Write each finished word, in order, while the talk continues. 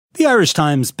the Irish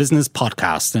Times Business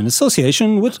Podcast in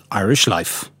association with Irish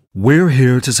Life. We're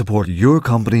here to support your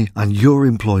company and your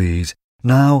employees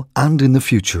now and in the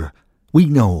future. We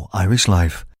know Irish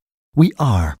Life. We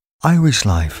are Irish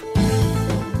Life.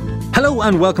 Hello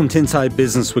and welcome to Inside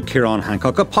Business with Ciarán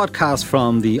Hancock, a podcast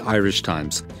from the Irish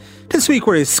Times. This week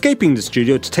we're escaping the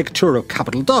studio to take a tour of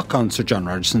Capitol Dock on Sir John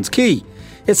Rogerson's Quay.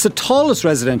 It's the tallest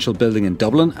residential building in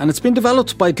Dublin and it's been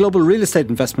developed by global real estate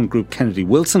investment group Kennedy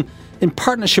Wilson in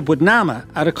partnership with NAMA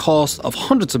at a cost of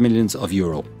hundreds of millions of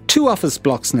euro. 2 office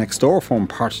blocks next door form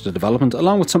part of the development,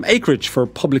 along with some acreage for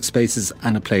public spaces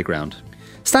and a playground.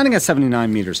 Standing at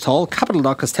 79 metres tall, Capitol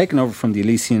Dock has taken over from the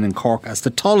Elysian in Cork as the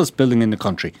tallest building in the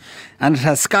country, and it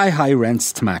has sky-high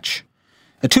rents to match.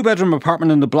 A 2-bedroom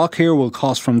apartment in the block here will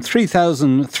cost from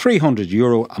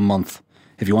 €3,300 a month.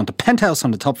 If you want a penthouse on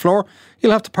the top floor,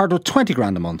 you'll have to part with 20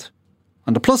 grand a month.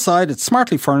 On the plus side, it's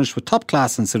smartly furnished with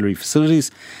top-class ancillary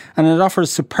facilities, and it offers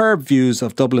superb views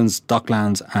of Dublin's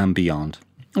docklands and beyond.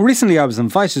 Recently, I was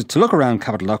invited to look around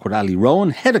Capitol Dock with Ali Rowan,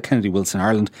 head of Kennedy Wilson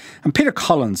Ireland, and Peter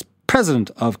Collins,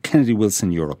 president of Kennedy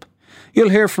Wilson Europe. You'll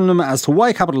hear from them as to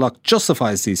why Capitol Dock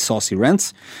justifies these saucy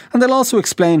rents, and they'll also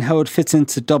explain how it fits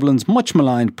into Dublin's much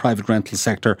maligned private rental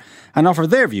sector and offer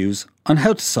their views on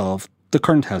how to solve the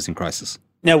current housing crisis.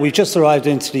 Now, we've just arrived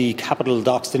into the Capitol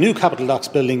Docks, the new Capitol Docks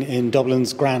building in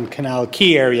Dublin's Grand Canal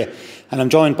Quay area. And I'm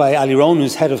joined by Ali Rowan,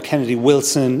 who's head of Kennedy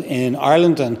Wilson in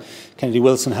Ireland. And Kennedy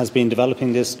Wilson has been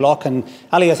developing this block. And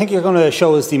Ali, I think you're going to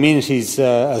show us the amenities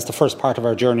as the first part of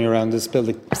our journey around this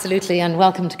building. Absolutely, and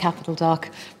welcome to Capitol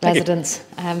Dock residents.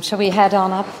 Shall we head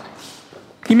on up?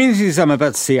 The amenities I'm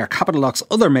about to see are Capitol Dock's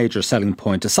other major selling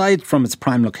point, aside from its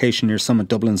prime location near some of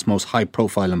Dublin's most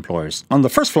high-profile employers. On the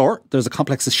first floor, there's a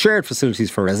complex of shared facilities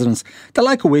for residents, the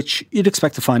like of which you'd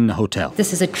expect to find in a hotel.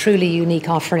 This is a truly unique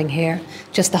offering here.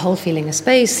 Just the whole feeling of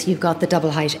space. You've got the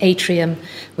double-height atrium.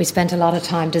 We spent a lot of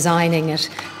time designing it,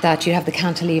 that you have the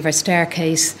cantilever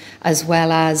staircase, as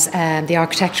well as the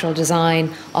architectural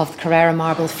design of the Carrara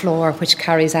marble floor, which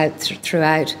carries out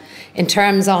throughout. In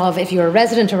terms of if you're a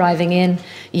resident arriving in,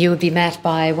 you would be met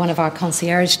by one of our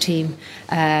concierge team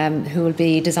who will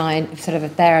be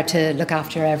there to look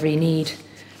after your every need.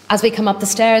 As we come up the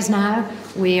stairs now,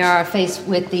 we are faced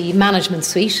with the management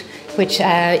suite, which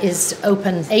is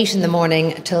open 8 in the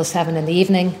morning till 7 in the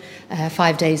evening,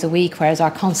 5 days a week, whereas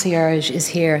our concierge is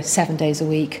here 7 days a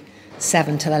week,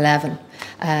 7 till 11.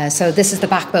 So this is the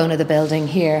backbone of the building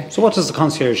here. So what does the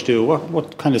concierge do?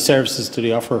 What kind of services do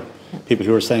they offer people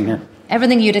who are staying here?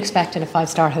 Everything you'd expect in a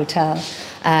 5-star hotel.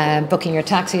 Booking your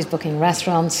taxis, booking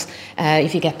restaurants.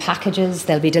 If you get packages,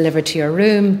 they'll be delivered to your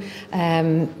room.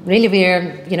 Really,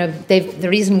 the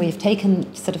reason we've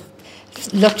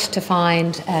looked to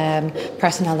find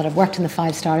personnel that have worked in the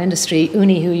 5-star industry.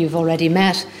 Uni, who you've already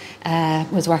met,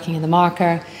 was working in the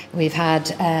Marker. We've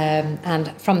had,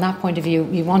 and from that point of view,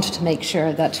 we wanted to make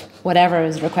sure that whatever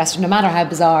is requested, no matter how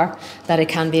bizarre, that it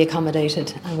can be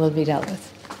accommodated and will be dealt with.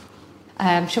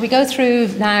 Shall we go through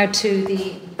now to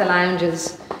the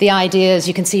lounges? The idea, as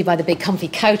you can see by the big comfy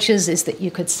couches, is that you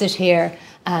could sit here,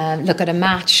 look at a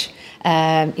match,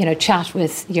 chat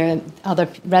with your other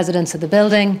residents of the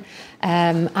building.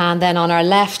 And then on our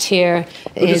left here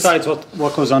Who decides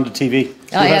what goes on the TV?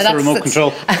 Who has the remote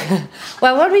control?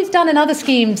 Well, what we've done in other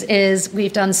schemes is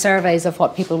we've done surveys of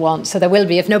what people want. So there will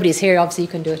be, if nobody's here, obviously you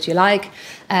can do what you like.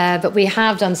 But we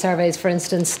have done surveys, for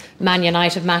instance, Man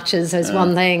United matches is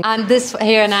one thing. And this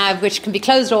here now, which can be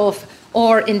closed off,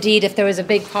 or indeed if there is a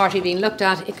big party being looked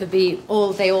at, it could be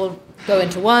they all go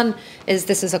into one.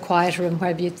 This is a quiet room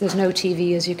where there's no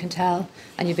TV, as you can tell,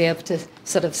 and you'll be able to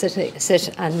sort of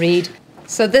sit and read.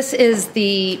 So this is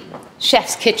the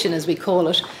chef's kitchen, as we call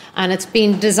it, and it's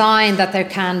been designed that there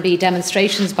can be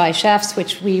demonstrations by chefs,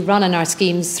 which we run in our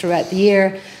schemes throughout the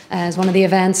year as one of the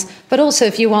events. But also,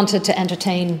 if you wanted to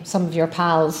entertain some of your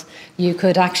pals, you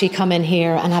could actually come in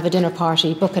here and have a dinner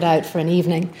party, book it out for an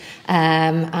evening,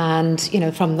 and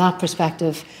from that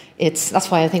perspective, that's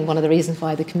why I think one of the reasons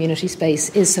why the community space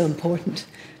is so important,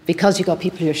 because you've got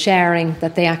people who are sharing,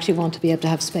 that they actually want to be able to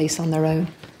have space on their own.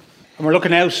 And we're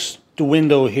looking out the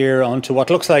window here onto what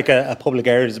looks like a public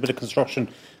area. There's a bit of construction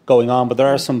going on, but there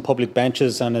are some public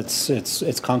benches and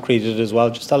it's concreted as well.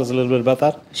 Just tell us a little bit about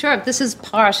that. Sure. This is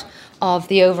part of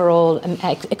the overall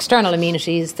external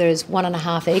amenities. There's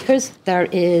 1.5 acres. There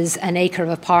is an acre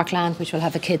of parkland which will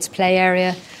have a kids' play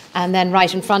area, and then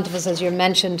right in front of us, as you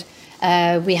mentioned,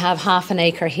 we have 0.5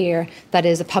 acre here that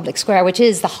is a public square, which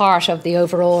is the heart of the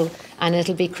overall, and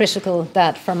it'll be critical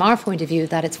that, from our point of view,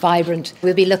 that it's vibrant.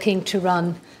 We'll be looking to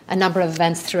run a number of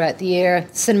events throughout the year.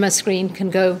 Cinema screen can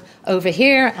go over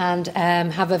here and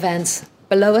have events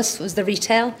below us was the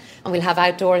retail, and we'll have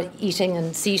outdoor eating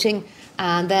and seating.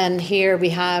 And then here we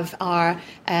have our,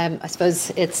 I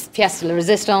suppose it's Pièce de la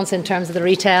Résistance in terms of the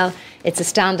retail. It's a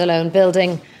standalone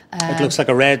building. It looks like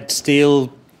a red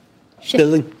steel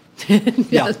building.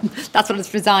 Yeah, that's what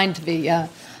it's designed to be, yeah.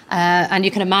 And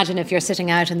you can imagine if you're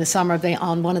sitting out in the summer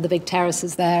on one of the big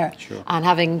terraces there, sure, and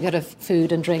having sort of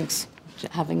food and drinks,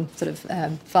 having sort of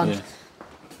fun. Yeah.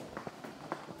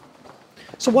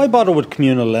 So why bother with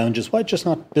communal lounges? Why just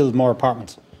not build more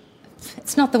apartments?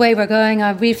 It's not the way we're going.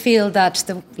 We feel that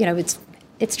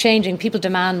it's changing. People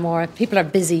demand more. People are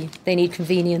busy. They need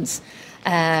convenience.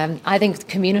 I think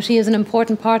community is an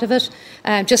important part of it.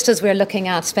 Just as we're looking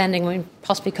at spending, we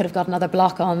possibly could have got another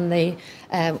block on the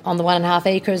 1.5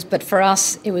 acres. But for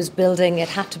us, it was building. It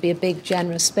had to be a big,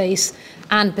 generous space,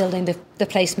 and building the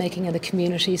placemaking in the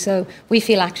community. So we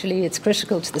feel actually it's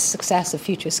critical to the success of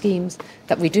future schemes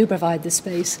that we do provide this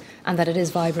space and that it is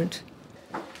vibrant.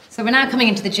 So we're now coming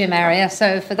into the gym area.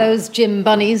 So for those gym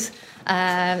bunnies,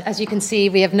 as you can see,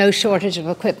 we have no shortage of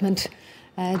equipment.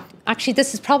 Actually,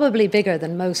 this is probably bigger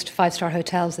than most five-star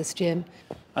hotels, this gym.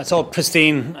 It's all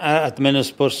pristine at the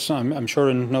minute, but I'm sure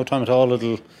in no time at all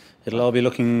it'll all be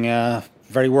looking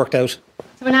very worked out.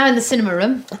 So we're now in the cinema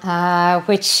room,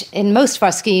 which in most of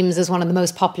our schemes is one of the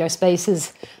most popular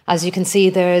spaces. As you can see,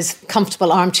 there's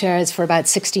comfortable armchairs for about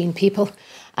 16 people.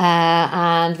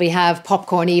 And we have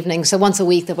popcorn evenings. So once a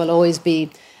week there will always be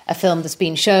a film that's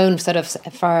been shown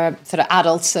for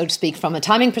adults, so to speak, from a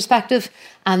timing perspective.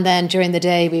 And then during the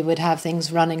day we would have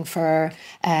things running for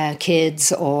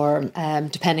kids or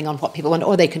depending on what people want,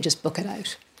 or they can just book it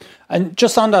out. And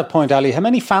just on that point, Ali, how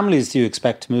many families do you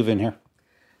expect to move in here?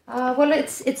 Well,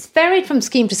 it's varied from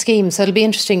scheme to scheme, so it'll be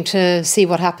interesting to see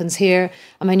what happens here.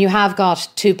 I mean, you have got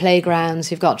 2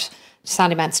 playgrounds, you've got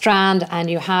Sandymount Strand, and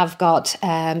you have got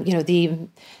the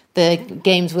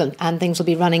games and things will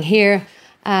be running here.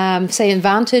 Say in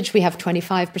Vantage, we have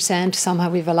 25%. Somehow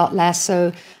we have a lot less.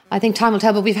 So I think time will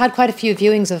tell. But we've had quite a few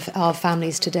viewings of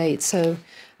families to date. So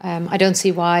I don't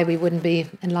see why we wouldn't be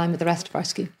in line with the rest of our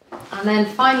scheme. And then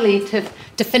finally,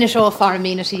 to finish off our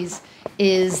amenities,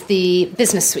 is the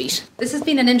business suite. This has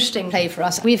been an interesting play for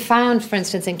us. We've found, for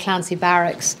instance, in Clancy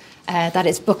Barracks, that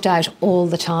it's booked out all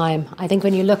the time. I think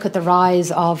when you look at the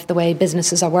rise of the way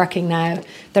businesses are working now,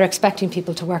 they're expecting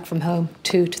people to work from home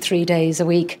 2 to 3 days a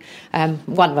week,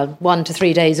 1 to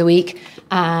 3 days a week.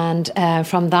 And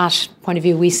from that point of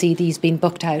view, we see these being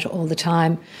booked out all the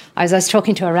time. I was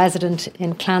talking to a resident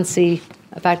in Clancy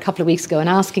about a couple of weeks ago and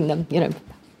asking them,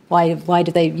 why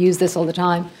do they use this all the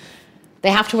time? They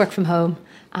have to work from home,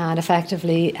 and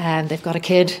effectively they've got a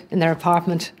kid in their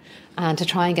apartment. And to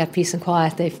try and get peace and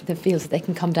quiet, they feel that they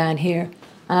can come down here.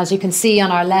 And as you can see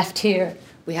on our left here,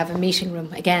 we have a meeting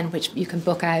room, again, which you can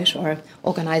book out or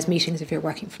organise meetings if you're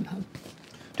working from home.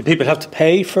 Do people have to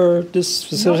pay for this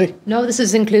facility? No, this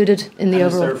is included in the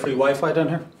overall. Is there free Wi-Fi down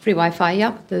here? Free Wi-Fi,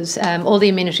 yeah. There's all the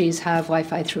amenities have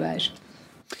Wi-Fi throughout.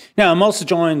 Now, I'm also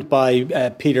joined by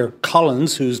Peter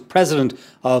Collins, who's president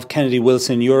of Kennedy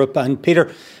Wilson Europe. And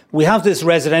Peter, we have this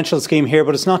residential scheme here,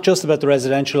 but it's not just about the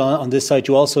residential on this site.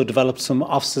 You also developed some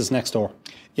offices next door.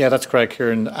 Yeah, that's correct,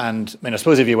 Kieran. And I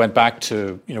suppose if you went back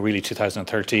to really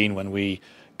 2013 when we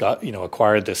got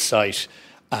acquired this site,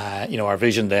 our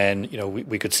vision then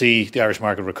we could see the Irish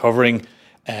market recovering,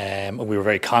 and we were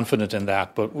very confident in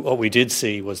that. But what we did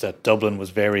see was that Dublin was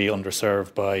very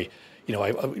underserved by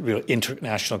a real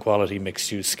international quality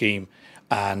mixed use scheme.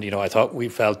 And, we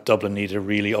felt Dublin needed to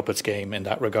really up its game in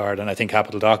that regard. And I think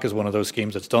Capital Dock is one of those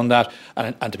schemes that's done that.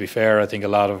 And to be fair, I think a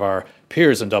lot of our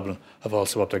peers in Dublin have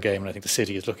also upped their game. And I think the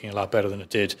city is looking a lot better than it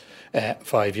did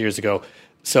 5 years ago.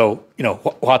 So,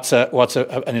 what's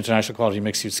an international quality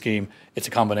mixed-use scheme? It's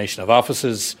a combination of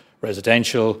offices,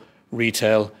 residential,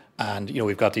 retail, and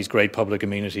we've got these great public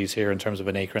amenities here in terms of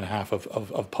 1.5 acres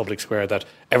of public square that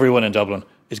everyone in Dublin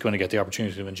is going to get the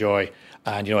opportunity to enjoy.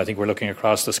 And I think we're looking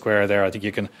across the square there. I think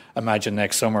you can imagine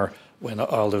next summer when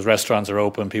all those restaurants are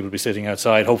open, people will be sitting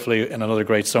outside, hopefully in another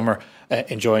great summer,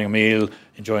 enjoying a meal,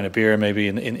 enjoying a beer, maybe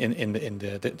in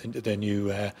the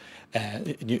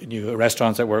new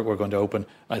restaurants that we're going to open.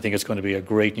 I think it's going to be a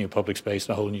great new public space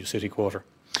and a whole new city quarter.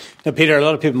 Now, Peter, a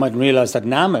lot of people mightn't realise that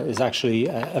NAMA is actually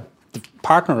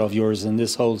partner of yours in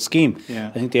this whole scheme. Yeah.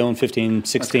 I think they own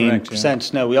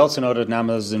 15-16%. Now, we also know that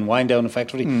NAMA is in wind down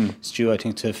effectively. It's due, I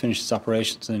think, to finish its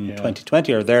operations in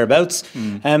 2020 or thereabouts.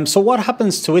 So what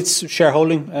happens to its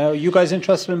shareholding? Are you guys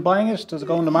interested in buying it? Does it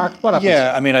go on the market? What happens?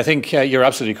 Yeah, I mean, I think you're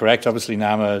absolutely correct. Obviously,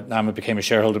 NAMA became a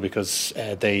shareholder because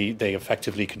they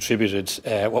effectively contributed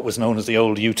what was known as the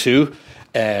old U2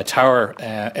 tower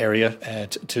area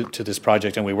to this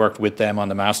project, and we worked with them on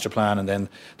the master plan and then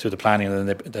through the planning, and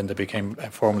then they became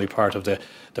formally part of the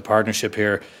partnership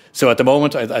here. So at the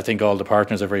moment, I think all the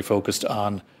partners are very focused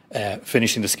on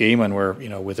finishing the scheme, and we're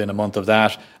within a month of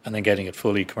that, and then getting it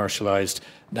fully commercialised.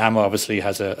 NAMA obviously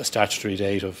has a statutory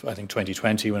date of, I think,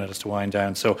 2020 when it has to wind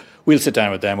down. So we'll sit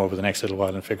down with them over the next little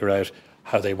while and figure out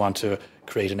how they want to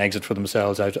create an exit for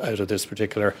themselves out of this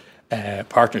particular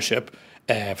partnership.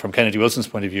 From Kennedy Wilson's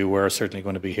point of view, we're certainly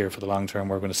going to be here for the long term.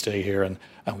 We're going to stay here, and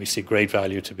we see great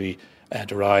value to be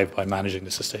derived by managing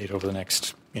this estate over the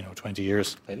next 20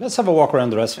 years. Let's have a walk around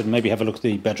the rest of it and maybe have a look at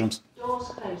the bedrooms.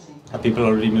 Have people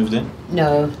already moved in?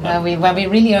 No. We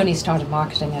really only started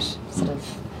marketing it sort of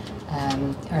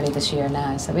early this year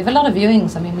now. So we have a lot of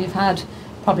viewings. I mean, we've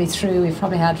probably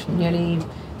had nearly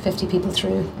 50 people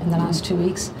through in the last 2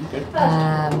 weeks. Okay.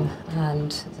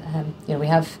 We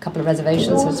have a couple of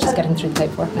reservations, so it's just getting through the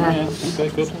paperwork now. Yeah, okay,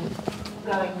 good.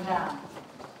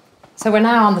 So we're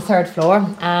now on the third floor,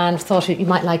 and thought you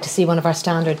might like to see one of our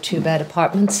standard 2-bed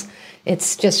apartments.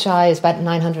 It's just shy, it's about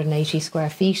 980 square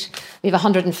feet. We have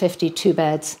 150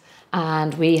 2-beds,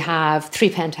 and we have 3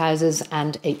 penthouses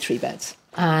and 8 3-beds.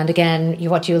 And again,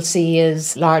 what you'll see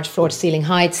is large floor-to-ceiling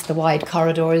heights, the wide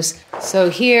corridors. So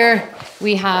here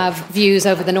we have views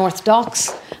over the North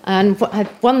Docks. And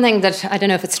one thing that I don't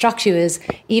know if it struck you is,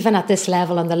 even at this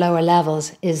level and the lower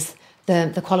levels, is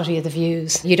the quality of the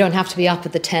views. You don't have to be up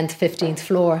at the 10th, 15th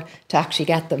floor to actually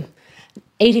get them.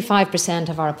 85%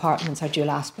 of our apartments are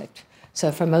dual aspect.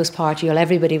 So for most part,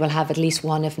 everybody will have at least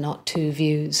one, if not 2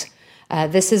 views.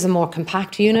 This is a more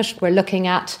compact unit. We're looking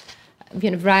at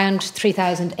around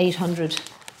 3,800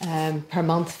 per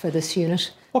month for this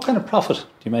unit. What kind of profit do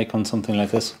you make on something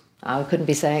like this? I couldn't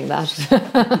be saying that.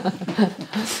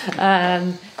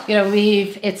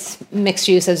 It's mixed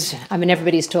use, as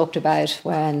everybody's talked about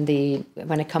when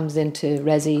it comes into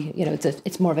resi.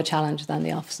 It's more of a challenge than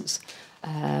the offices.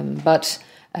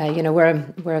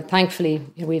 We're thankfully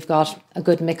we've got a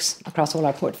good mix across all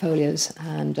our portfolios,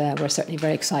 and we're certainly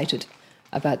very excited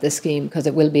about this scheme because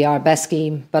it will be our best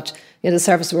scheme. But the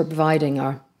services we're providing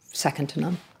are second to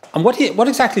none. And what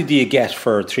exactly do you get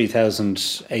for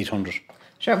 3,800?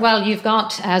 Sure. Well, you've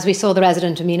got, as we saw, the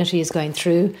resident amenities going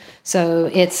through. So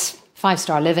it's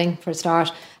 5-star living for a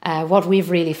start. What we've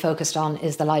really focused on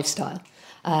is the lifestyle.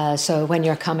 So when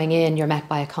you're coming in, you're met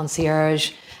by a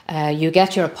concierge. You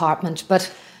get your apartment,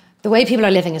 but the way people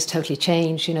are living has totally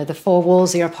changed. The 4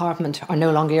 walls of your apartment are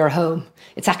no longer your home.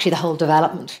 It's actually the whole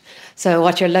development. So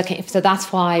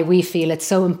that's why we feel it's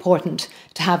so important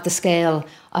to have the scale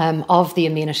of the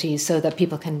amenities so that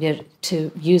people can get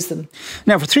to use them.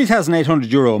 Now, for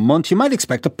 €3,800 a month, you might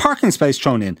expect a parking space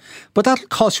thrown in, but that'll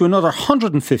cost you another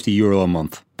 €150 a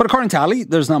month. But according to Ali,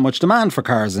 there's not much demand for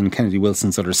cars in Kennedy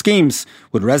Wilson's other schemes,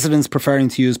 with residents preferring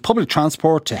to use public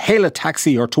transport, to hail a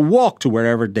taxi or to walk to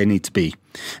wherever they need to be.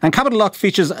 And Capital Lock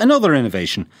features another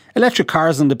innovation, electric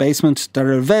cars in the basement that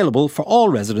are available for all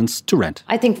residents to rent.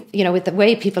 I think, with the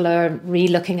way people are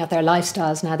re-looking at their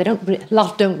lifestyles now, a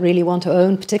lot don't really want to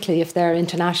own, particularly if they're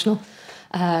international.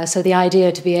 So the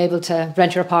idea to be able to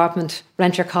rent your apartment,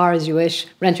 rent your car as you wish,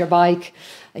 rent your bike,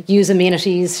 use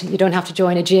amenities, you don't have to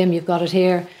join a gym, you've got it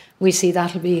here. We see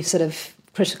that'll be sort of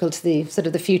critical to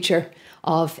the future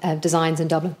of designs in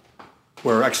Dublin.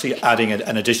 We're actually adding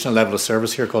an additional level of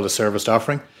service here called a serviced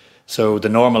offering. So the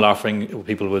normal offering,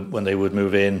 people would, when they would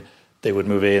move in, they would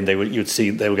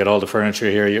get all the furniture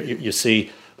here, you see,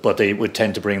 but they would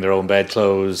tend to bring their own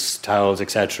bedclothes, towels,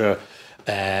 etc.,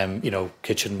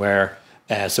 kitchenware.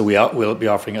 So we'll be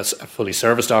offering a fully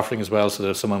serviced offering as well, so that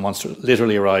if someone wants to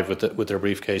literally arrive with their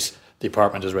briefcase, the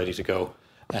apartment is ready to go.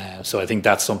 So I think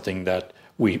that's something that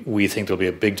we think there'll be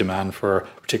a big demand for,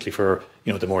 particularly for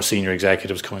the more senior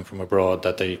executives coming from abroad,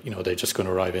 that they're just going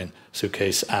to arrive in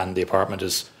suitcase and the apartment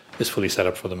is fully set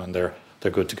up for them and they're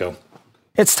good to go.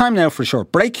 It's time now for a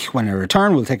short break. When I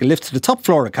return, we'll take a lift to the top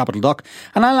floor at Capital Dock,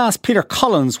 and I'll ask Peter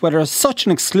Collins whether such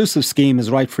an exclusive scheme is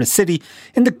right for a city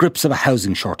in the grips of a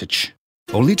housing shortage.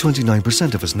 Only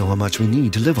 29% of us know how much we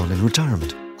need to live on in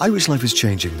retirement. Irish Life is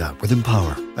changing that with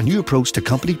Empower, a new approach to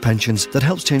company pensions that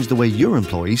helps change the way your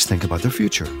employees think about their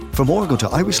future. For more, go to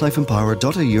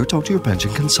irishlifeempower.ie or talk to your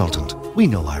pension consultant. We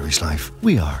know Irish Life.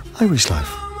 We are Irish Life.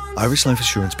 Irish Life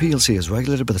Assurance PLC is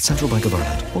regulated by the Central Bank of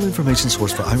Ireland. All information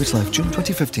sourced for Irish Life, June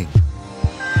 2015.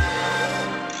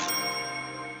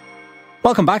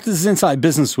 Welcome back to This is Inside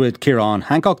Business with Ciarán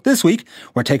Hancock. This week,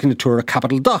 we're taking a tour of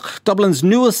Capital Dock, Dublin's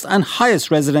newest and highest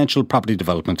residential property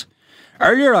development.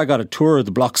 Earlier, I got a tour of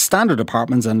the block's standard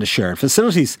apartments and the shared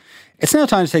facilities. It's now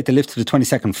time to take the lift to the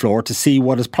 22nd floor to see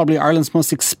what is probably Ireland's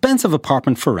most expensive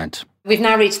apartment for rent. We've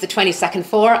now reached the 22nd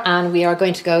floor and we are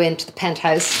going to go into the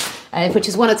penthouse, which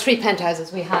is one of 3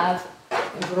 penthouses we have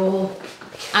overall.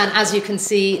 And as you can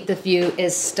see, the view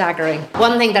is staggering.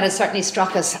 One thing that has certainly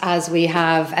struck us as we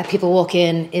have people walk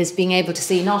in is being able to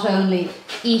see not only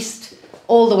east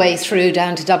all the way through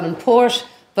down to Dublin Port,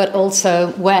 but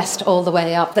also west all the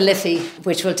way up the Liffey,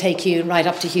 which will take you right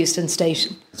up to Heuston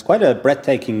Station. It's quite a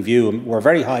breathtaking view. We're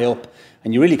very high up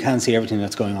and you really can see everything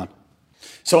that's going on.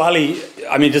 So Ali,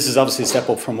 I mean, this is obviously a step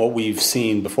up from what we've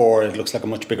seen before. It looks like a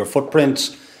much bigger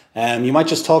footprint. You might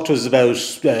just talk to us about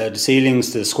the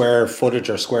ceilings, the square footage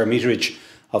or square meterage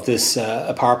of this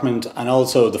apartment, and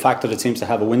also the fact that it seems to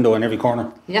have a window in every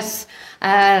corner. Yes.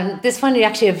 This one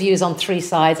actually have views on 3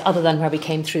 sides other than where we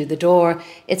came through the door.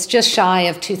 It's just shy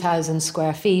of 2,000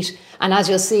 square feet. And as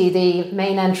you'll see, the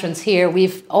main entrance here,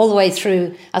 we've all the way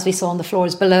through, as we saw on the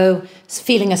floors below,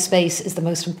 feeling a space is the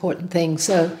most important thing.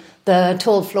 So the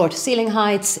tall floor to ceiling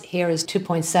heights here is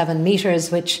 2.7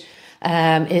 metres, which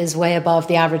is way above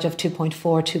the average of 2.4,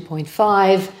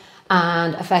 2.5.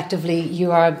 And effectively,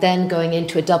 you are then going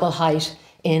into a double height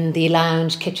in the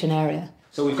lounge kitchen area.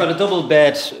 So we've got a double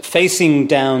bed facing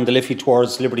down the Liffey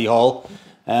towards Liberty Hall.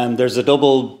 There's a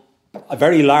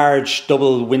very large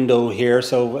double window here,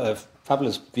 so a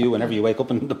fabulous view whenever you wake up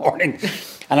in the morning.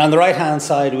 And on the right-hand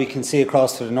side, we can see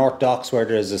across to the North Docks where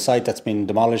there's a site that's been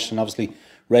demolished and obviously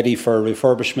ready for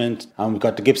refurbishment. And we've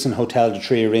got the Gibson Hotel, the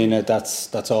Tree Arena,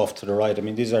 that's off to the right. I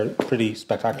mean, these are pretty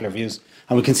spectacular views.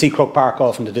 And we can see Croke Park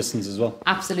off in the distance as well.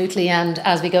 Absolutely. And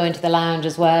as we go into the lounge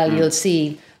as well, you'll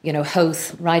see,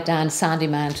 Howth right down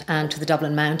Sandymount and to the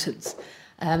Dublin Mountains.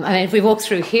 If we walk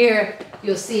through here,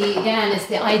 you'll see, again, it's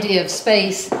the idea of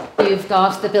space. You've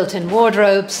got the built-in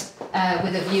wardrobes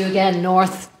with a view, again,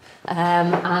 north.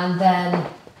 And then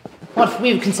what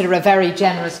we would consider a very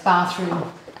generous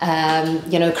bathroom.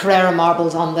 Carrera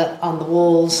marbles on the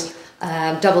walls,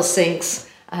 double sinks.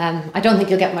 I don't think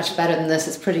you'll get much better than this.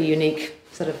 It's pretty unique,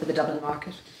 sort of, for the Dublin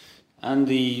market. And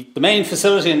the main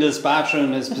facility in this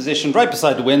bathroom is positioned right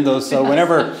beside the window, so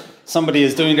whenever somebody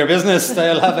is doing their business,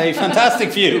 they'll have a fantastic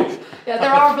view. Yeah,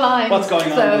 there are blinds. What's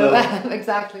going on?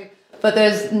 Exactly. But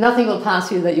there's nothing will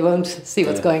pass you that you won't see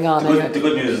what's going on. The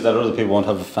good news is that other people won't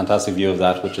have a fantastic view of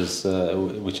that, which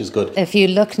is good. If you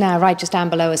look now, right just down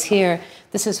below us here,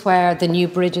 this is where the new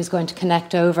bridge is going to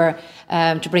connect over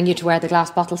to bring you to where the glass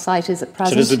bottle site is at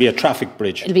present. So this will be a traffic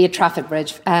bridge? It'll be a traffic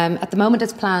bridge. At the moment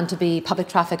it's planned to be public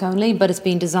traffic only, but it's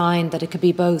been designed that it could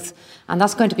be both. And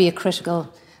that's going to be a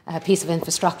critical piece of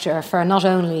infrastructure for not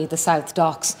only the South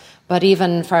Docks, but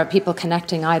even for people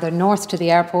connecting either north to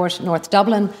the airport, North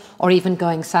Dublin, or even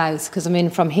going south. Because,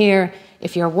 from here,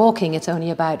 if you're walking, it's only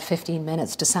about 15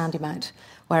 minutes to Sandymount.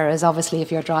 Whereas, obviously,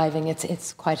 if you're driving,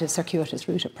 it's quite a circuitous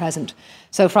route at present.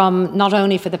 So from not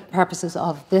only for the purposes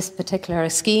of this particular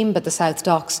scheme, but the South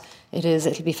Docks,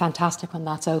 it'll be fantastic when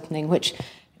that's opening, which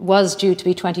was due to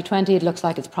be 2020. It looks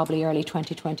like it's probably early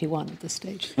 2021 at this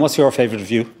stage. What's your favourite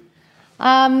view?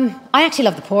 I actually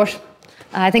love the port.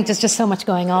 I think there's just so much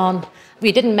going on.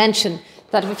 We didn't mention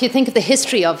that if you think of the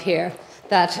history of here,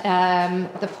 that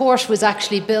the port was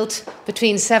actually built that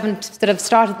have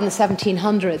started in the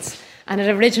 1700s. And it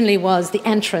originally was the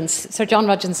entrance. Sir John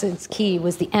Rodginson's Quay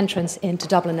was the entrance into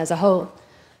Dublin as a whole.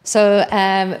 So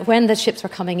when the ships were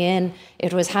coming in,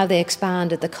 it was how they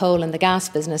expanded the coal and the gas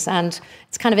business. And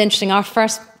it's kind of interesting. Our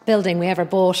first building we ever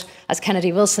bought as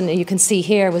Kennedy Wilson, you can see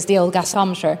here, was the old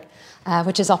gasometer,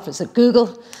 which is opposite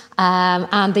Google.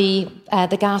 And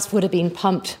the gas would have been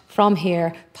pumped from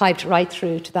here, piped right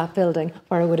through to that building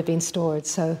where it would have been stored.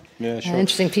 So,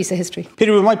 interesting piece of history.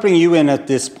 Peter, we might bring you in at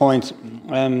this point.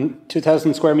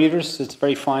 2,000 square metres. It's a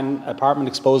very fine apartment,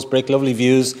 exposed brick, lovely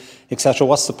views, etc.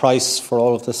 What's the price for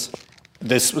all of this?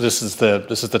 This is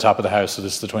the top of the house. So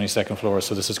this is the 22nd floor.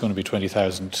 So this is going to be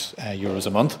 €20,000 a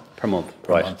month per month.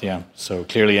 Right. Month, yeah. So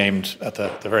clearly aimed at the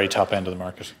very top end of the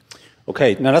market.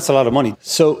 Okay, now that's a lot of money.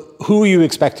 So who are you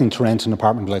expecting to rent an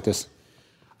apartment like this?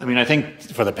 I think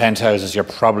for the penthouses, you're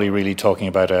probably really talking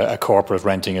about a corporate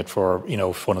renting it for,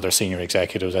 one of their senior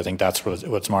executives. I think that's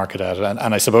what's marketed at.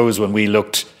 And I suppose when we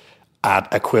looked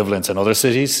at equivalents in other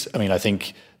cities, I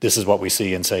think this is what we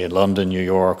see in, say, in London, New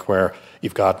York, where,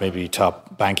 you've got maybe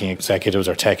top banking executives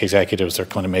or tech executives. They're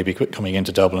kind of maybe coming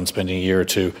into Dublin, spending a year or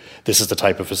two. This is the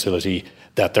type of facility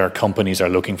that their companies are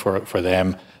looking for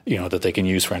them, that they can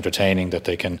use for entertaining, that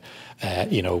they can,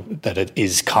 that it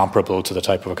is comparable to the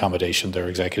type of accommodation their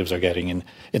executives are getting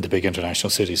in the big international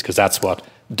cities, because that's what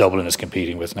Dublin is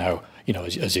competing with now,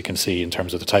 as you can see, in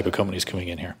terms of the type of companies coming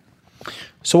in here.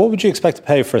 So what would you expect to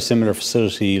pay for a similar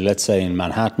facility, let's say in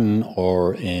Manhattan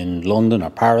or in London or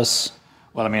Paris?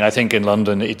 Well, I mean, I think in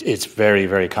London it's very,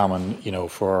 very common,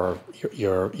 for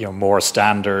your more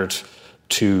standard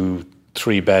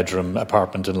 2-3 bedroom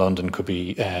apartment in London could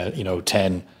be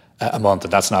 10 a month,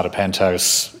 and that's not a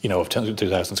penthouse, of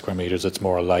 2,000 square metres. It's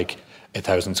more like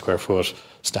 1,000 square foot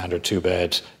standard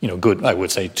 2-bed, good, I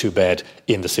would say 2-bed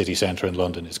in the city centre in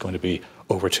London is going to be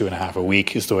over 2.5 a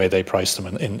week is the way they price them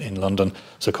in London.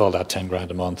 So call that 10 grand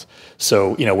a month.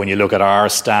 So, when you look at our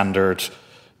standard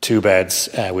 2 beds,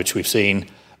 which we've seen,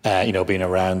 being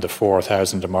around the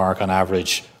 4,000 mark on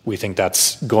average, we think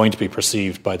that's going to be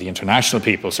perceived by the international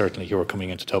people, certainly who are coming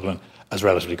into Dublin, as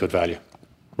relatively good value.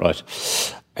 Right.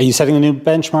 Are you setting a new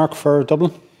benchmark for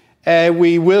Dublin?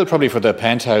 We will probably for the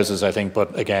penthouses, I think,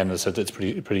 but again, as I said, it's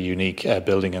pretty unique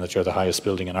building, and that you're the highest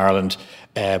building in Ireland.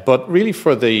 But really,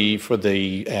 for the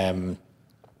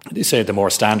more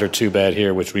standard 2-bed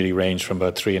here, which really range from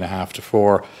about 3.5 to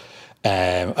 4.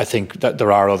 I think that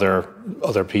there are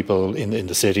other people in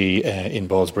the city, in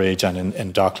Ballsbridge and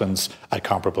in Docklands at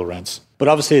comparable rents. But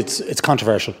obviously it's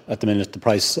controversial at the minute, the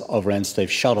price of rents.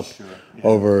 They've shot up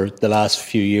over the last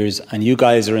few years, and you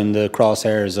guys are in the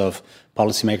crosshairs of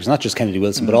policymakers, not just Kennedy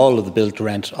Wilson, but all of the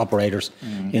build-to-rent operators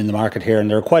in the market here, and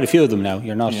there are quite a few of them now.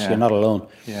 You're not alone.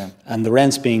 Yeah. And the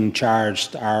rents being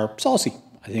charged are saucy,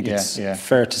 I think it's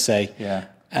fair to say. Yeah.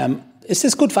 Is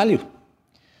this good value?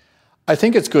 I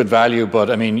think it's good value, but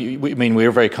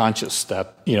we're very conscious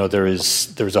that there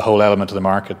is a whole element of the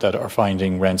market that are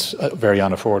finding rents very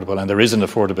unaffordable, and there is an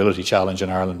affordability challenge in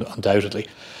Ireland, undoubtedly.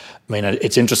 I mean,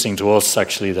 it's interesting to us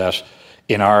actually that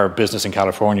in our business in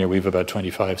California, we've about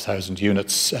 25,000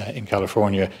 units in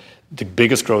California. The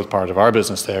biggest growth part of our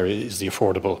business there is the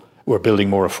affordable. We're building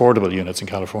more affordable units in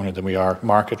California than we are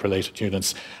market-related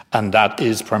units, and that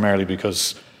is primarily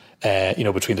because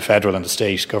between the federal and the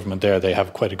state government there, they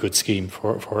have quite a good scheme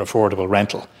for affordable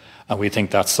rental. And we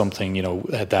think that's something,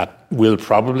 that will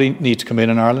probably need to come in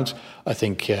Ireland. I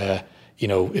think,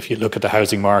 if you look at the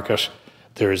housing market,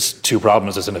 there's two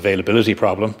problems. There's an availability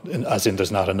problem, as in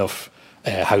there's not enough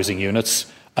housing units,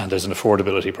 and there's an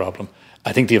affordability problem.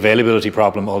 I think the availability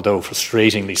problem, although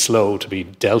frustratingly slow to be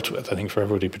dealt with, I think for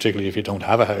everybody, particularly if you don't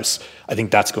have a house, I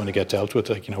think that's going to get dealt with.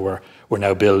 We're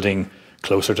now building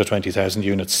closer to 20,000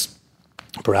 units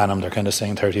per annum. They're kind of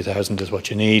saying 30,000 is what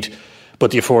you need.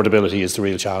 But the affordability is the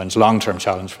real challenge, long-term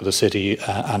challenge for the city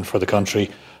and for the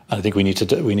country. And I think we need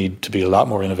to be a lot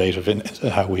more innovative in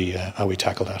how we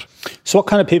tackle that. So what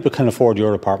kind of people can afford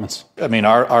your apartments? I mean,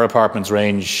 our apartments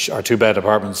range, our 2-bed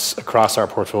apartments across our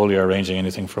portfolio are ranging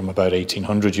anything from about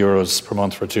 €1,800 per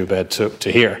month for a 2-bed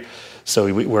to here.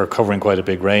 So we're covering quite a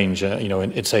big range.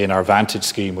 In our Vantage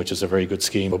scheme, which is a very good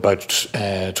scheme, about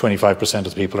 25%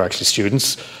 of the people are actually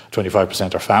students,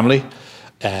 25% are family.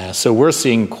 So we're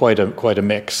seeing quite a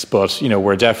mix, but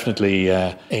we're definitely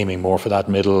aiming more for that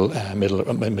middle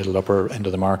upper end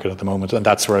of the market at the moment, and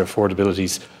that's where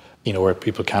affordability's, where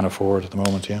people can afford at the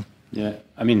moment. Yeah.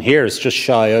 I mean, here it's just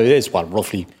shy. It is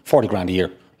roughly 40 grand a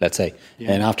year, let's say,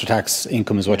 and after-tax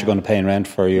income is what you're going to pay in rent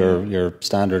for your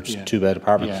standard 2-bed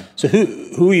apartment. Yeah. So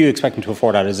who are you expecting to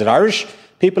afford that? Is it Irish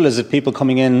people? Is it people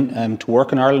coming in to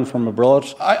work in Ireland from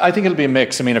abroad? I think it'll be a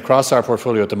mix. I mean, across our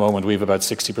portfolio at the moment, we've about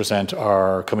 60%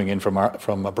 are coming in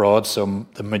from abroad. So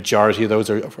the majority of those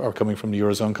are coming from the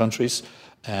Eurozone countries.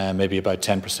 Maybe about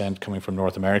 10% coming from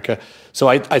North America. So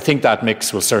I think that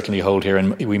mix will certainly hold here,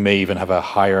 and we may even have a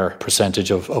higher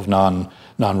percentage of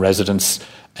non-residents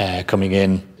coming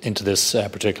into this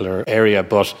particular area.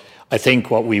 But I think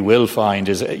what we will find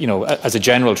is, as a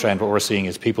general trend, what we're seeing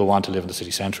is people want to live in the city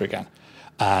centre again.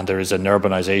 And there is an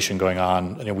urbanisation going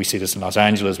on. We see this in Los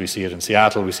Angeles, we see it in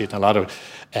Seattle, we see it in a lot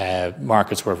of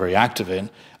markets we're very active in.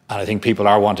 And I think people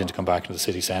are wanting to come back to the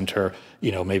city centre.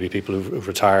 Maybe people who've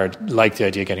retired like the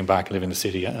idea of getting back and living in the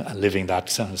city and living that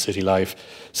city life.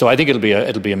 So I think it'll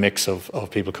be a mix of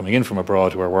people coming in from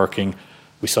abroad who are working.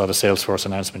 We saw the Salesforce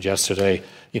announcement yesterday.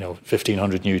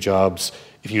 1,500 new jobs.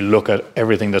 If you look at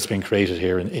everything that's been created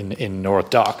here in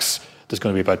North Docks, there's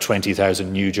going to be about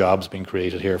 20,000 new jobs being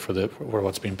created here for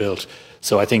what's been built.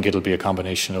 So I think it'll be a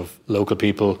combination of local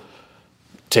people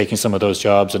taking some of those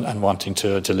jobs and wanting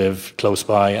to live close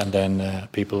by, and then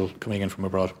people coming in from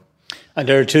abroad. And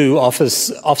there are two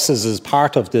offices as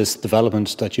part of this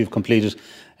development that you've completed.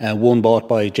 One bought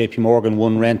by JP Morgan,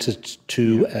 one rented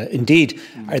to Indeed.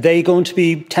 Are they going to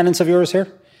be tenants of yours here?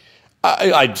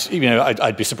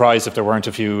 I'd be surprised if there weren't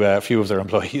a few of their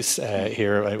employees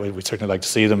here. We'd certainly like to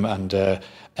see them, and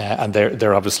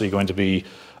they're obviously going to be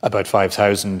about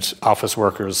 5,000 office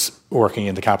workers working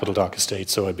in the Capital Dock estate.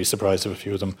 So I'd be surprised if a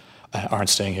few of them aren't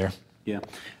staying here. Yeah.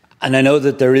 And I know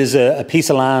that there is a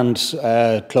piece of land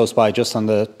close by, just on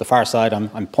the far side.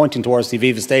 I'm pointing towards the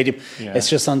Aviva Stadium. Yeah. It's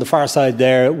just on the far side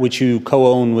there, which you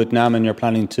co-own with NAM, and you're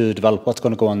planning to develop. What's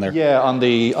going to go on there? Yeah, on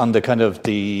the kind of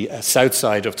the south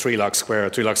side of Three Lock Square.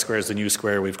 Three Lock Square is the new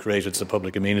square we've created as a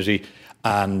public amenity,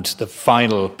 and the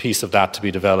final piece of that to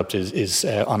be developed is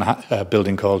on a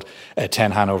building called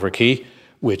 10 Hanover Quay,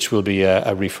 which will be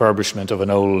a refurbishment of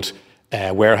an old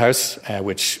warehouse,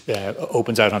 which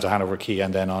opens out onto Hanover Quay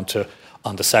and then on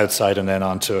the south side, and then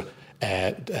onto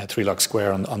Three Lock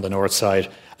Square on the north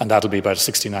side. And that'll be about a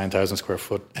 69,000 square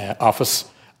foot office.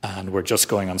 And we're just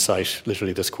going on site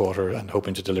literally this quarter and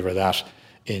hoping to deliver that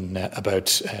in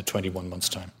about 21 months'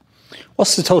 time.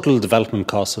 What's the total development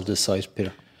cost of this site,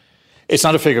 Peter? It's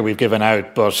not a figure we've given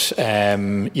out, but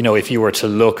if you were to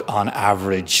look on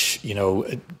average,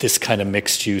 this kind of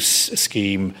mixed-use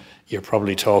scheme, you're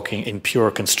probably talking in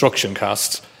pure construction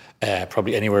costs,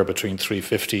 probably anywhere between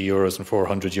 €350 and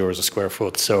 €400 a square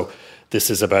foot. So this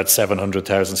is about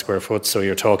 700,000 square foot. So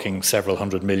you're talking several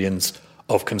hundred millions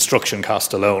of construction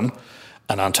cost alone.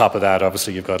 And on top of that,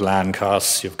 obviously, you've got land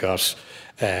costs, you've got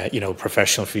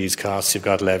professional fees costs, you've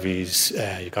got levies,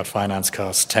 you've got finance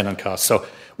costs, tenant costs. So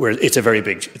it's a very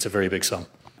big sum.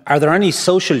 Are there any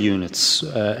social units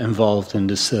involved in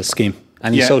this scheme?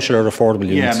 Any social or affordable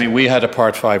units? Yeah, I mean, we had a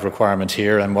Part 5 requirement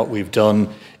here, and what we've done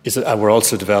is we're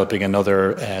also developing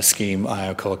another scheme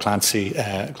called Clancy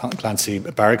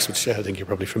Barracks, which I think you're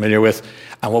probably familiar with.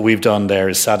 And what we've done there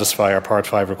is satisfy our Part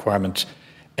 5 requirement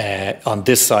on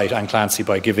this site and Clancy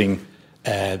by giving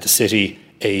the city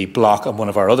a block on one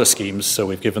of our other schemes. So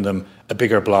we've given them a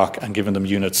bigger block and given them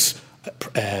units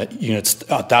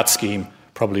at that scheme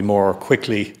probably more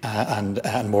quickly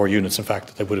and more units, in fact,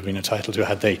 that they would have been entitled to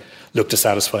had they looked to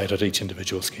satisfy it at each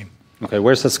individual scheme. Okay,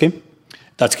 where's that scheme?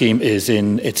 That scheme is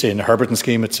in Herberton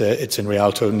scheme. It's in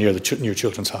Rialto near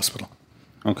Children's Hospital.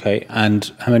 Okay,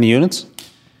 and how many units?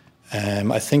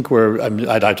 I think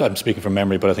I'm speaking from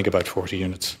memory, but I think about 40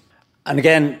 units. And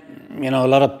again, a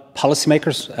lot of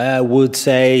policymakers would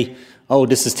say, oh,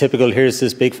 this is typical. Here's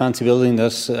this big fancy building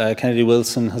that Kennedy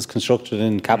Wilson has constructed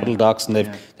in Capital Docks, and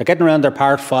they're getting around their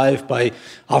Part 5 by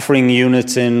offering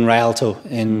units in Rialto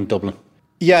in Dublin.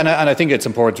 Yeah, and I think it's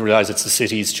important to realise it's the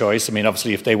city's choice. I mean,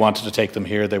 obviously, if they wanted to take them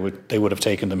here, they would have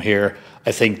taken them here.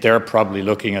 I think they're probably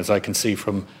looking, as I can see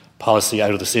from policy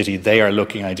out of the city, they are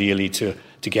looking ideally to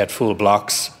get full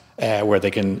blocks where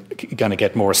they can kind of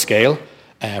get more scale.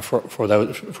 For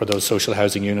those social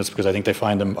housing units, because I think they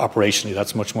find them operationally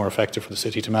that's much more effective for the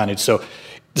city to manage. So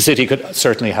the city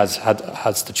certainly has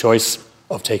the choice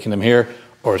of taking them here,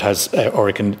 or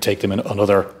it can take them on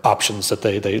other options that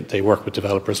they work with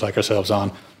developers like ourselves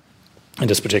on. In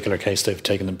this particular case, they've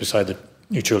taken them beside the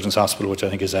New Children's Hospital, which I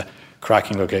think is a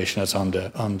cracking location. It's on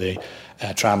the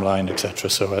tram line, etc.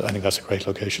 So I think that's a great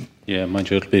location. Yeah, mind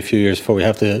you, it'll be a few years before we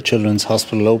have the Children's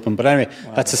Hospital open. But anyway,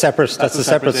 that's a separate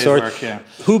story. Work, yeah.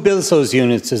 Who builds those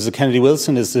units? Is it Kennedy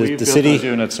Wilson? Is it the city? We've built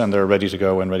those units, and they're ready to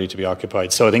go and ready to be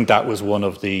occupied. So I think that was one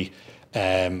of the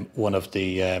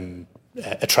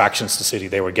attractions to the city.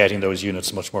 They were getting those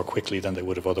units much more quickly than they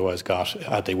would have otherwise got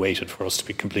had they waited for us to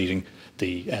be completing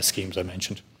the schemes I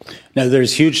mentioned. Now,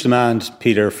 there's huge demand,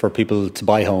 Peter, for people to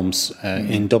buy homes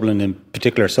in Dublin in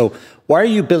particular. So why are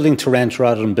you building to rent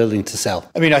rather than building to sell?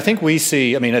 I mean, I think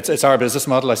it's our business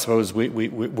model. I suppose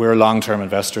we're long-term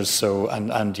investors. So,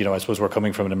 and I suppose we're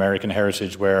coming from an American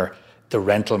heritage where the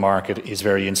rental market is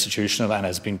very institutional and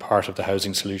has been part of the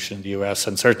housing solution in the US.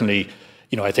 And certainly,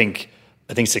 I think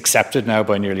it's accepted now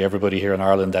by nearly everybody here in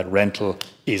Ireland that rental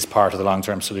is part of the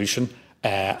long-term solution.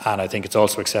 And I think it's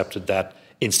also accepted that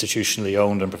institutionally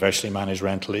owned and professionally managed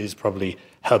rental is probably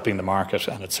helping the market,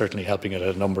 and it's certainly helping it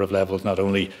at a number of levels, not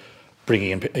only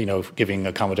bringing in, giving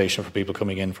accommodation for people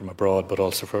coming in from abroad, but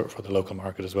also for the local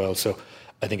market as well. So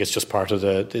I think it's just part of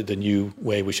the new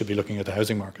way we should be looking at the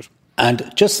housing market.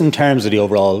 And just in terms of the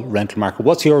overall rental market,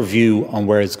 what's your view on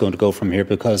where it's going to go from here?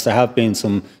 Because there have been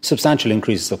some substantial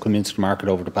increases that have come into the market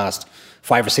over the past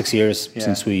 5 or 6 years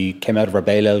since we came out of our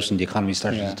bailout and the economy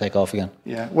started to take off again.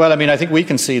 Yeah, well, I mean, I think we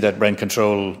can see that rent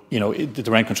control, the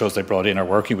rent controls they brought in are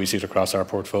working. We see it across our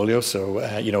portfolio. So,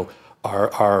 that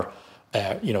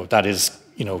is,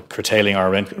 curtailing our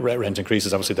rent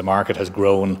increases. Obviously, the market has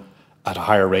grown at a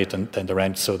higher rate than the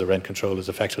rent. So the rent control is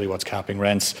effectively what's capping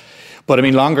rents. But I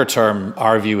mean, longer term,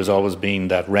 our view has always been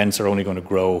that rents are only going to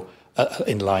grow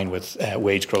in line with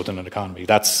wage growth in an economy.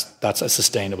 That's a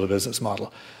sustainable business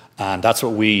model. And that's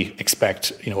what we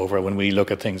expect, over when we look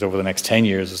at things over the next 10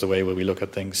 years is the way we look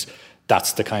at things.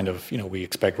 That's the kind of, we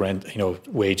expect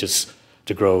wages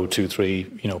to grow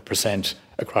 2-3%,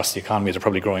 across the economy. They're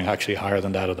probably growing actually higher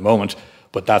than that at the moment.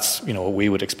 But that's, what we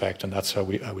would expect, and that's how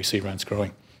we see rents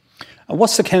growing. And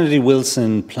what's the Kennedy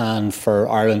Wilson plan for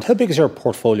Ireland? How big is your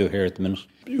portfolio here at the minute?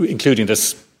 Including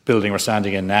this building we're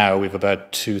standing in now, we've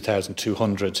about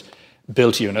 2,200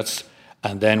 built units.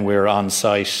 And then we're on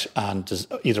site and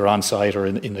either on site or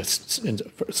in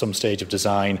some stage of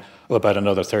design of about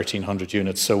another 1,300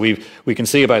 units. So we can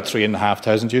see about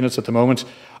 3,500 units at the moment.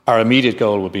 Our immediate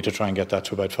goal would be to try and get that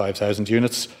to about 5,000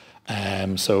 units.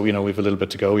 So we've a little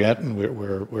bit to go yet, and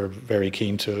we're very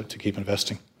keen to keep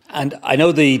investing. And I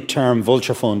know the term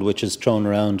vulture fund, which is thrown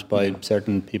around by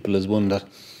certain people, is one that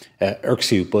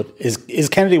irks you. But is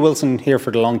Kennedy Wilson here for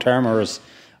the long term, or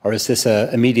is this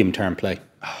a medium term play?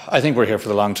 I think we're here for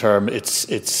the long term. It's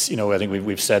I think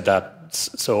we've said that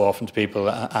so often to people,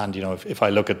 and if I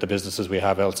look at the businesses we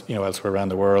have elsewhere around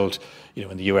the world,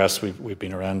 in the US we've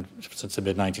been around since the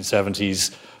mid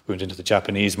 1970s. We went into the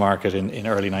Japanese market in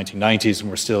early 1990s, and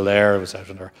we're still there. I was out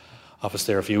in our office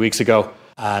there a few weeks ago,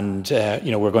 and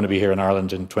we're going to be here in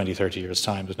Ireland in 20-30 years'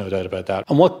 time. There's no doubt about that.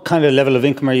 And what kind of level of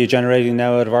income are you generating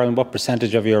now out of Ireland? What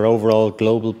percentage of your overall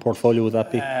global portfolio would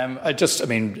that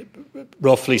be?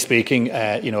 Roughly speaking,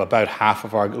 about half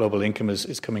of our global income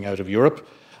is coming out of Europe,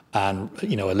 and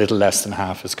a little less than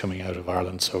half is coming out of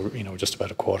Ireland. So just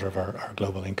about a quarter of our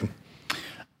global income.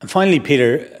 And finally,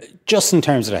 Peter, just in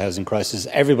terms of the housing crisis,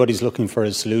 everybody's looking for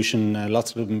a solution.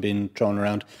 Lots of them being thrown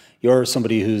around. You're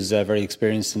somebody who's very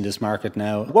experienced in this market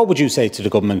now. What would you say to the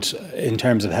government in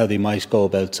terms of how they might go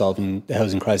about solving the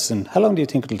housing crisis, and how long do you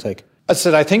think it'll take? As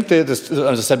I think, as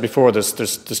I said before,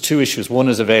 there's two issues. One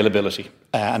is availability,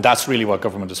 and that's really what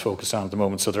government is focused on at the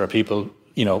moment. So there are people,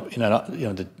 in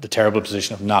the terrible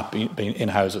position of not being in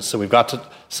houses. So we've got to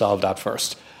solve that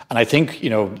first. And I think,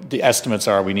 the estimates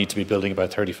are we need to be building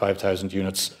about 35,000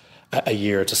 units a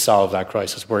year to solve that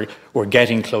crisis. We're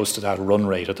getting close to that run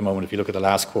rate at the moment. If you look at the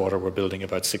last quarter, we're building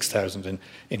about 6,000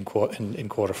 in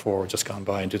quarter four, just gone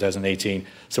by in 2018.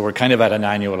 So we're kind of at an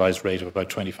annualised rate of about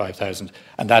 25,000,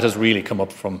 and that has really come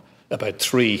up from about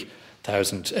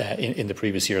 3,000 in the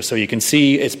previous year. So you can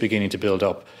see it's beginning to build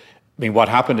up. I mean, what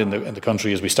happened in the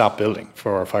country is we stopped building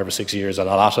for 5 or 6 years, and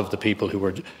a lot of the people who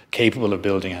were capable of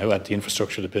building, who had the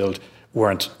infrastructure to build,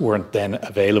 weren't then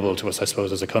available to us, I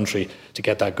suppose, as a country to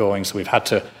get that going. So we've had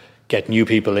to get new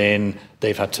people in,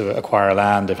 they've had to acquire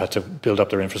land, they've had to build up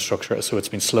their infrastructure. So it's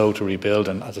been slow to rebuild,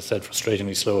 and as I said,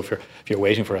 frustratingly slow if you're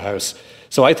waiting for a house.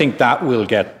 So I think that will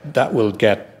get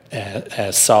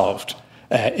solved.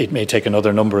 It may take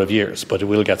another number of years, but it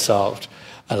will get solved.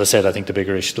 As I said, I think the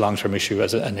bigger issue, long-term issue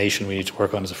as a nation we need to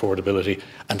work on is affordability,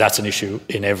 and that's an issue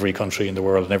in every country in the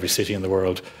world, in every city in the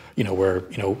world. Where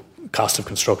cost of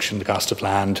construction, the cost of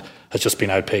land has just been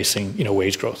outpacing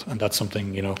wage growth, and that's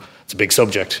something it's a big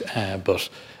subject, but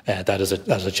that is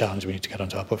a challenge we need to get on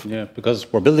top of. Yeah, because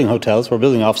we're building hotels, we're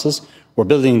building offices, we're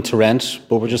building to rent,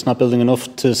 but we're just not building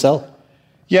enough to sell.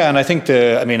 Yeah, and I think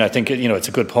it's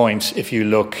a good point. If you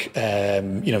look,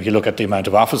 you look at the amount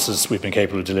of offices we've been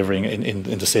capable of delivering in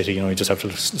the city. You just have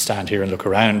to stand here and look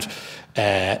around.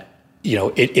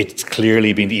 It's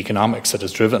clearly been the economics that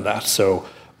has driven that. So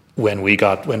when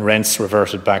rents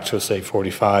reverted back to say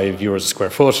 €45 a square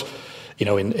foot,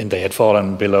 they had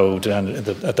fallen below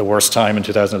at the worst time in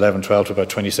 2011-12 to about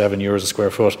 €27 a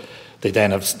square foot. They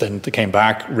then came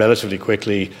back relatively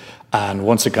quickly. And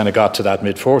once it kind of got to that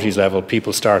mid-40s level,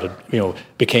 people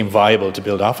became viable to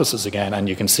build offices again. And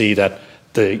you can see that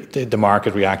the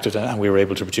market reacted, and we were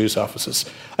able to produce offices.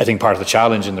 I think part of the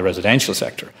challenge in the residential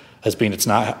sector has been it's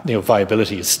not,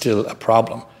 viability is still a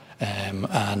problem.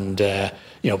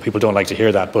 People don't like to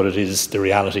hear that, but it is the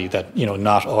reality that,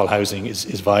 not all housing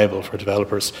is viable for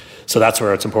developers. So that's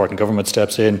where it's important government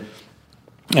steps in.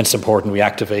 And it's important we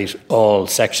activate all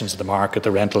sections of the market,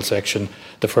 the rental section,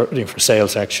 the for sale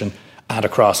section, and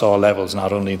across all levels,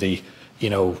 not only the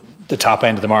top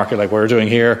end of the market like we're doing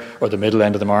here, or the middle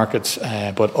end of the market,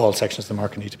 but all sections of the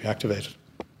market need to be activated.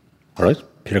 All right.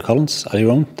 Peter Collins, Ali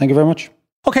Rowan, thank you very much.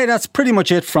 Okay, that's pretty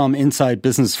much it from Inside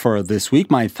Business for this week.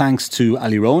 My thanks to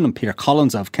Ali Rowan and Peter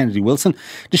Collins of Kennedy Wilson.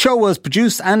 The show was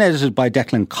produced and edited by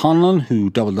Declan Conlon, who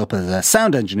doubled up as a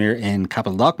sound engineer in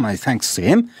Capital Dock. My thanks to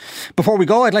him. Before we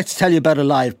go, I'd like to tell you about a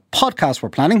live podcast we're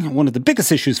planning. One of the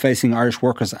biggest issues facing Irish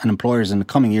workers and employers in the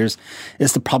coming years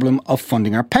is the problem of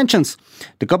funding our pensions.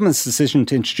 The government's decision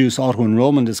to introduce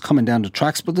auto-enrolment is coming down the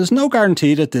tracks, but there's no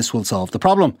guarantee that this will solve the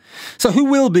problem. So who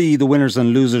will be the winners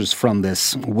and losers from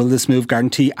this? Will this move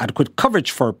guarantee adequate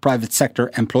coverage for private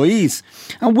sector employees?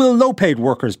 And will low-paid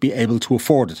workers be able to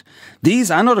afford it?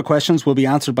 These and other questions will be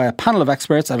answered by a panel of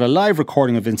experts at a live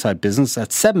recording of Inside Business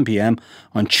at 7 p.m.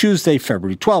 on Tuesday,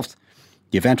 February 12th.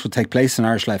 The event will take place in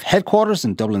Irish Life headquarters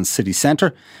in Dublin city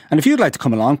centre. And if you'd like to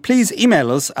come along, please email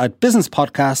us at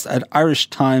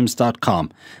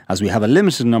businesspodcast@irishtimes.com, as we have a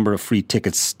limited number of free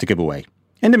tickets to give away.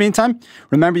 In the meantime,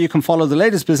 remember you can follow the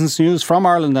latest business news from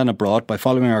Ireland and abroad by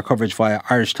following our coverage via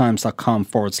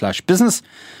irishtimes.com/business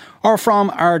or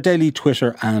from our daily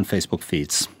Twitter and Facebook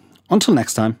feeds. Until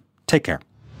next time, take care.